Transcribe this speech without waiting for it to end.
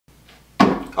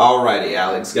Alrighty,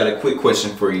 Alex, got a quick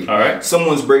question for you. Alright.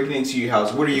 Someone's breaking into your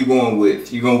house. What are you going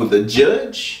with? You going with a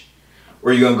Judge?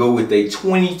 Or are you going to go with a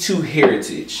 22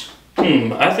 Heritage?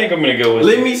 I think I'm going to go with...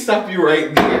 Let me stop you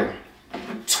right there.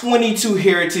 22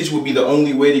 Heritage would be the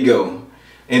only way to go.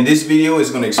 And this video is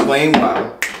going to explain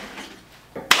why.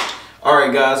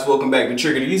 Alright guys, welcome back to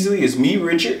Triggered Easily. It's me,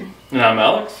 Richard. And I'm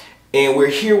Alex. And we're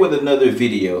here with another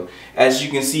video. As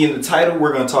you can see in the title,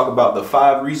 we're going to talk about the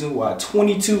 5 reasons why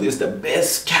 22 is the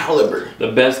best caliber.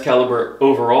 The best caliber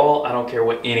overall. I don't care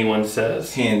what anyone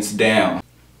says. Hands down.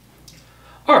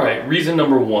 Alright, reason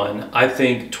number 1. I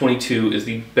think 22 is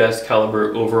the best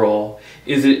caliber overall.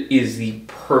 It is the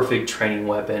perfect training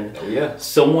weapon. Oh yeah.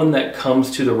 Someone that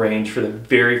comes to the range for the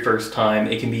very first time,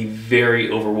 it can be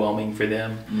very overwhelming for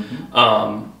them.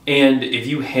 And if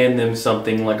you hand them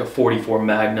something like a 44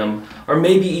 Magnum or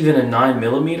maybe even a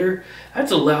 9mm,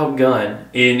 that's a loud gun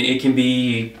and it can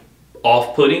be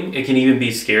off-putting. It can even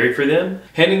be scary for them.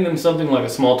 Handing them something like a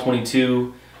small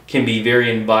 22 can be very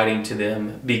inviting to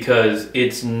them because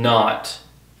it's not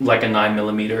like a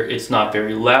 9mm. It's not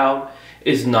very loud.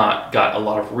 It's not got a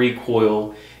lot of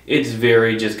recoil. It's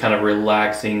very just kind of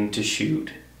relaxing to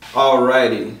shoot.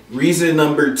 Alrighty, reason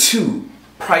number 2,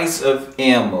 price of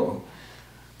ammo.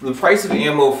 The price of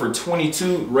ammo for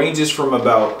 22 ranges from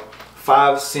about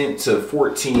 5 cents to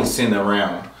 14 cents a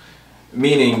round.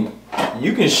 Meaning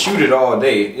you can shoot it all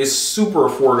day. It's super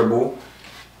affordable.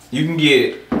 You can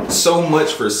get so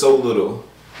much for so little.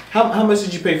 How much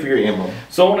did you pay for your ammo?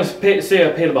 So I want to say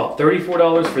I paid about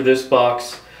 $34 for this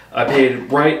box. I paid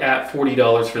right at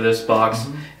 $40 for this box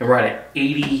and right at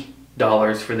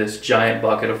 $80 for this giant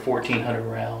bucket of 1,400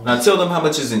 rounds. Now tell them how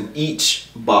much is in each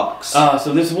box.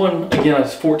 So this one, again,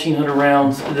 is 1,400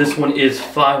 rounds. This one is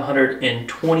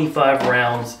 525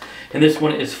 rounds. And this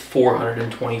one is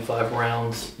 425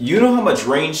 rounds. You know how much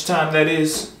range time that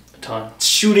is? A ton.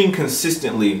 Shooting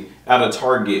consistently at a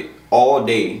target all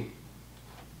day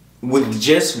with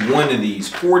just one of these,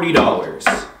 $40.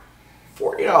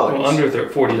 $40. Well, under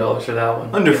 $40 for that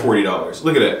one. Under $40.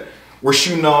 Look at that. We're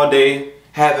shooting all day,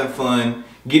 having fun,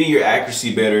 getting your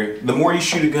accuracy better. The more you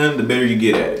shoot a gun, the better you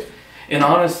get at it. And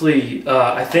honestly,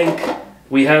 I think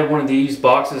we had one of these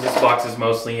boxes. This box is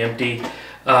mostly empty.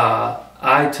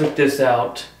 I took this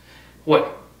out,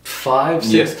 what,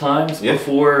 5-6 times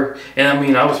before. And I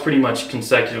mean, I was pretty much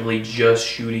consecutively just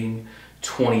shooting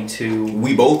 22.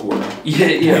 We both were.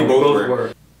 Yeah, we both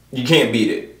were. You can't beat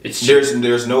it.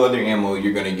 There's no other ammo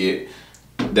you're gonna get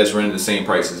that's running the same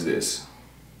price as this.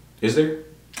 Is there?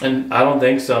 And I don't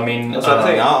think so. I mean, that's what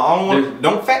I'm saying.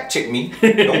 Don't fact check me.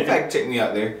 Don't fact check me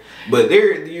out there. But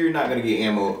you're not gonna get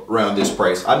ammo around this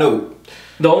price. I know.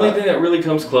 The only thing that really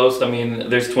comes close, I mean,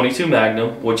 there's 22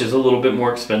 Magnum, which is a little bit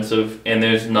more expensive, and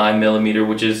there's 9mm,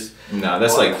 which is... Nah,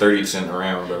 that's like 30 cents a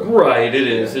round, bro. Right, it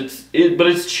is. Yeah. But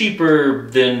it's cheaper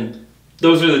than...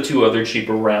 Those are the 2 other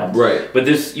cheaper rounds. Right. But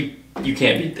this, you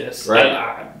can't beat this. Right.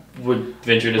 I would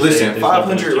venture to say... Listen,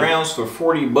 500 rounds for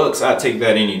 $40, I'd take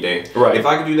that any day. Right. If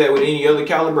I could do that with any other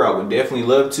caliber, I would definitely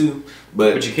love to.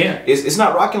 But you can't. It's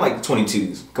not rocking like the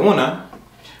 22s. Come on now.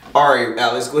 All right,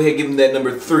 Alex, go ahead and give him that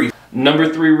number 3.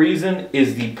 Number 3 reason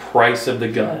is the price of the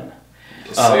gun.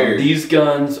 Yes, sir. These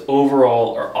guns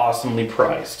overall are awesomely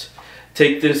priced.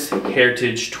 Take this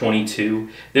Heritage 22.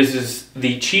 This is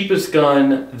the cheapest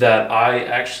gun that I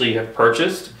actually have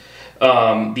purchased.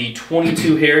 The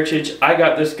 22 Heritage, I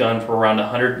got this gun for around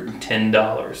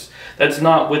 $110. That's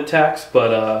not with tax,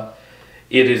 but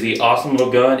it is the awesome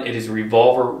little gun. It is a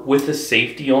revolver with a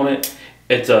safety on it.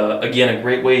 It's, again, a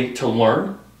great way to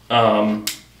learn.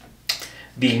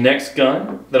 The next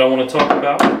gun that I want to talk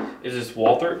about is this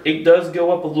Walther. It does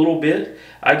go up a little bit.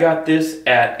 I got this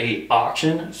at a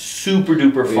auction. Super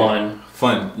duper fun. Yeah.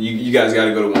 Fun. You guys got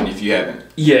to go to one if you haven't.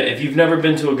 Yeah, if you've never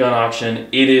been to a gun auction,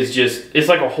 it is just, it's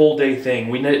like a whole day thing.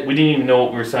 We didn't even know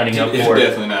what we were signing up for.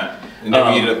 Definitely not. And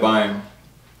then we ended up buying.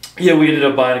 Yeah, we ended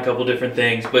up buying a couple different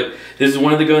things, but this is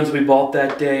one of the guns we bought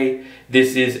that day.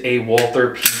 This is a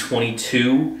Walther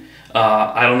P22.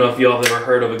 I don't know if y'all have ever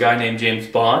heard of a guy named James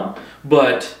Bond,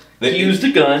 but he used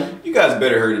a gun. You guys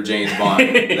better heard of James Bond.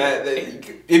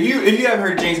 If you haven't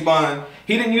heard of James Bond,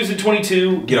 he didn't use a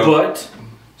 22, but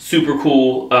super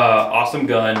cool, awesome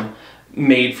gun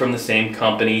made from the same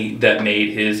company that made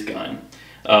his gun.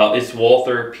 It's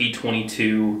Walther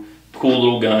P22, cool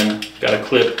little gun, got a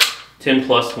clip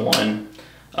 10+1,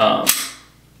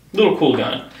 little cool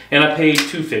gun. And I paid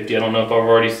 $250. I don't know if I've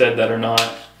already said that or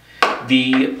not.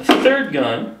 The third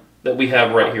gun that we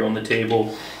have right here on the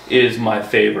table is my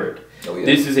favorite. Oh, yeah.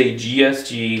 This is a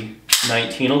GSG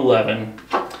 1911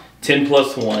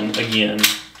 10+1 again.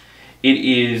 It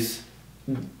is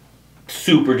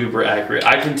super duper accurate.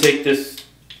 I can take this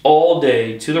all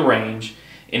day to the range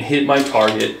and hit my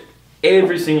target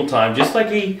every single time, just like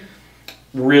a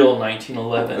real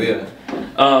 1911. Oh,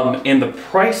 yeah. And the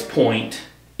price point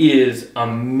is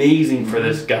amazing for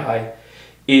this guy.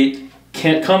 It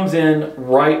comes in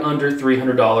right under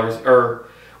 $300. Or,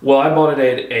 well, I bought it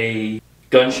at a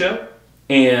gun show,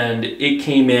 and it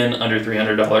came in under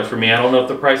 $300 for me. I don't know if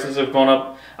the prices have gone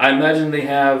up. I imagine they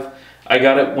have. I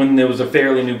got it when there was a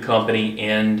fairly new company,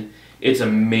 and it's an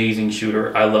amazing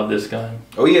shooter. I love this gun.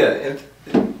 Oh yeah, and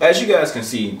as you guys can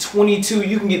see, 22,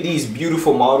 you can get these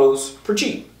beautiful models for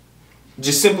cheap.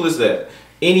 Just simple as that.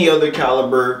 Any other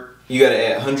caliber, you gotta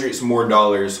add hundreds more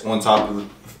dollars on top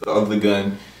of the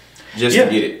gun just to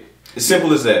get it. As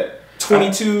simple as that.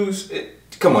 22s,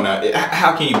 come on now,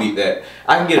 how can you beat that?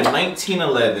 I can get a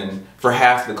 1911 for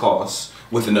half the cost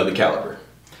with another caliber.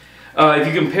 If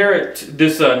you compare it,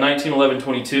 this 1911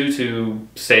 22 to,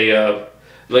 say,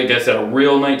 like I said, a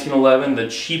real 1911, the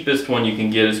cheapest one you can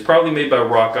get is probably made by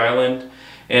Rock Island,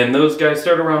 and those guys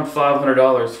start around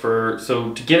 $500 for.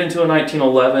 So to get into a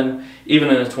 1911, even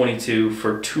in a 22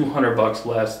 for $200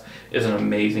 less, is an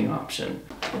amazing option.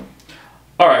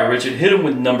 All right, Richard, hit him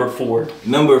with number 4.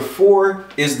 Number 4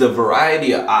 is the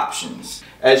variety of options.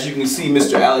 As you can see,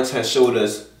 Mr. Alex has showed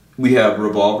us we have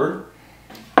revolver,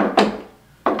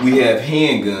 we have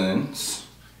handguns.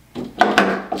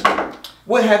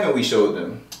 What haven't we showed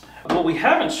them? What we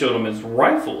haven't showed them is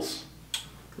rifles.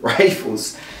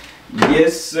 Rifles.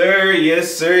 Yes, sir.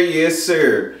 Yes, sir. Yes,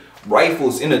 sir.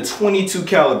 Rifles in a 22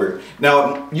 caliber.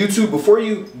 Now, YouTube, before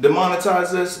you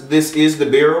demonetize us, this is the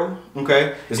barrel.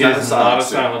 Okay, It's not a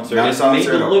silencer. It's made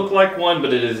to look like one,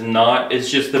 but it is not.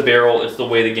 It's just the barrel. It's the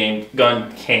way the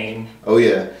gun came. Oh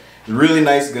yeah, really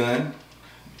nice gun.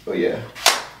 Oh yeah,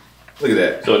 look at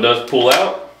that. So it does pull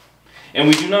out, and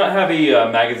we do not have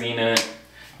a magazine in it,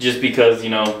 just because, you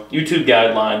know, YouTube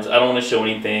guidelines. I don't want to show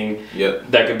anything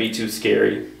that could be too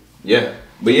scary. Yeah,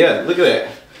 but yeah, look at that.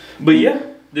 But yeah.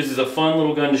 This is a fun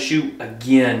little gun to shoot.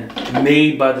 Again,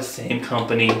 made by the same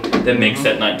company that makes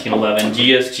that 1911,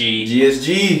 GSG.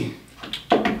 GSG.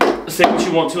 Say what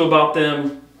you want to about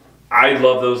them. I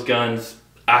love those guns.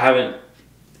 I've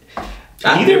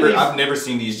never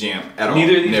seen these jam at all.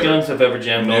 Neither of these guns have ever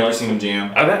jammed. Never seen them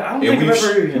jam. I don't think I've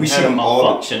ever even had a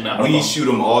malfunction. We shoot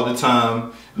them all the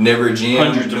time. Never jam.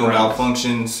 Hundreds of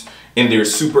malfunctions, and they're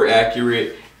super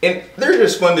accurate, and they're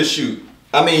just fun to shoot.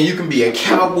 I mean, you can be a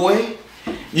cowboy.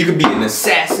 You could be an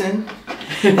assassin.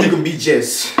 You could be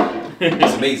just,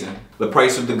 it's amazing. The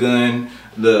price of the gun,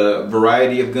 the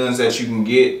variety of guns that you can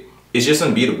get, is just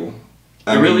unbeatable.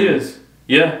 It really is.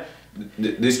 Yeah.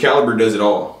 This caliber does it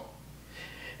all.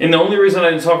 And the only reason I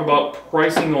didn't talk about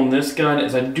pricing on this gun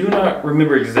is I do not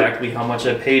remember exactly how much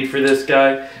I paid for this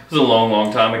guy. It was a long,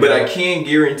 long time ago. But I can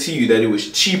guarantee you that it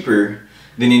was cheaper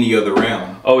than any other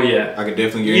round. Oh yeah. I could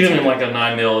definitely guarantee Even in like a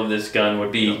 9mm of this gun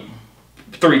would be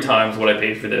 3 times what I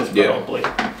paid for this, probably.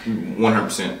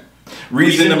 100%.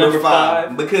 Reason number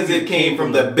 5, because it came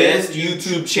from the best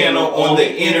YouTube channel on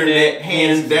the internet,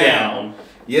 hands down.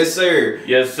 Yes, sir.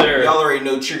 Yes, sir. Y'all already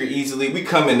know Trigger Easily. We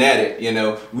coming at it, you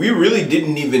know. We really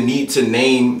didn't even need to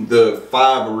name the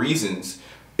 5 reasons.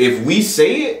 If we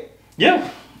say it,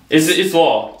 it's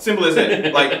law. Simple as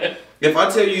that. Like, if I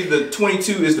tell you the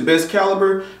 22 is the best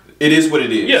caliber, it is what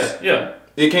it is. Yeah.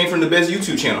 It came from the best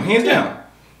YouTube channel, hands down.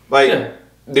 Like,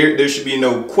 there should be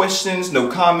no questions, no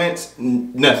comments,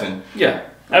 nothing. Yeah,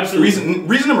 absolutely.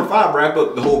 Reason number 5 wrap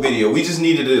up the whole video. We just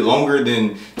needed it longer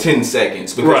than 10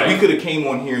 seconds because we could have came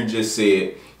on here and just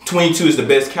said 22 is the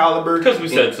best caliber. Because we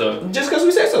said so. Just because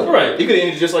we said so. Right. You could have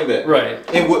ended just like that. Right.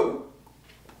 And what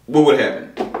would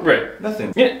happen? Right.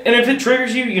 Nothing. Yeah, and if it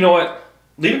triggers you, you know what?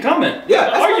 Leave a comment. Yeah.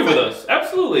 Argue with us.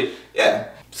 Absolutely.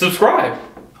 Yeah. Subscribe.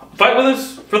 Fight with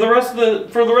us for the rest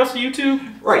of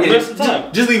YouTube. Right. The rest of the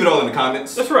time. Just leave it all in the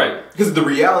comments. That's right. Because the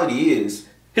reality is,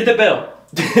 hit the bell.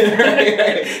 Hit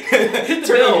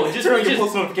the bell. Turn on your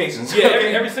post notifications. Yeah.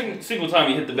 Every single time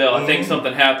you hit the bell, I think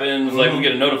something happens. Like we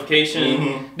get a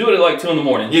notification. Do it at like 2 in the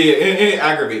morning. Yeah. And it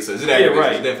aggravates us. It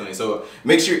aggravates us definitely. So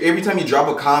make sure every time you drop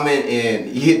a comment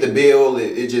and you hit the bell,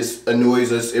 it just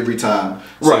annoys us every time.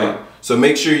 So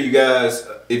make sure you guys,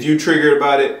 if you're triggered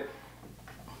about it,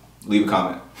 leave a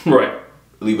comment. Right.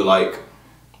 Leave a like,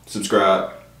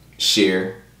 subscribe,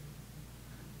 share,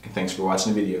 and thanks for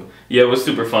watching the video. Yeah, it was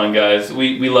super fun, guys.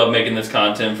 We love making this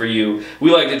content for you.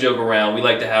 We like to joke around. We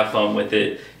like to have fun with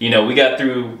it. You know, we got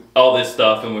through all this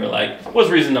stuff and we were like,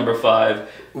 what's reason number 5?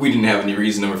 We didn't have any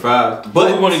reason number 5,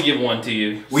 but we want to give one to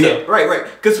you. Right.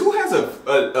 Because who has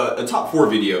a top 4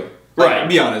 video? Like,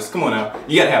 be honest. Come on now.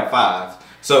 You gotta have 5.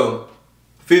 So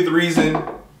 5th reason.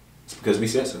 It's because we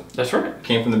said so. That's right.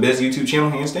 Came from the best YouTube channel,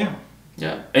 hands down.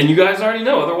 Yeah, and you guys already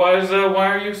know. Otherwise, why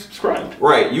are you subscribed?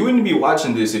 Right. You wouldn't be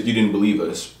watching this if you didn't believe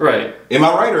us. Right. Am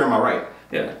I right or am I right?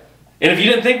 Yeah. And if you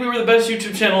didn't think we were the best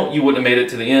YouTube channel, you wouldn't have made it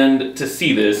to the end to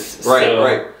see this. Right, so.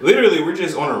 right. Literally, we're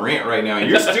just on a rant right now, and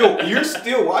you're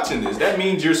still watching this. That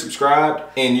means you're subscribed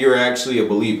and you're actually a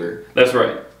believer. That's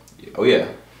right. Oh yeah.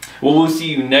 Well, we'll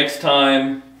see you next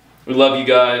time. We love you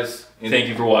guys. Thank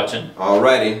you for watching.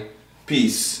 Alrighty.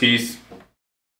 Peace. Peace.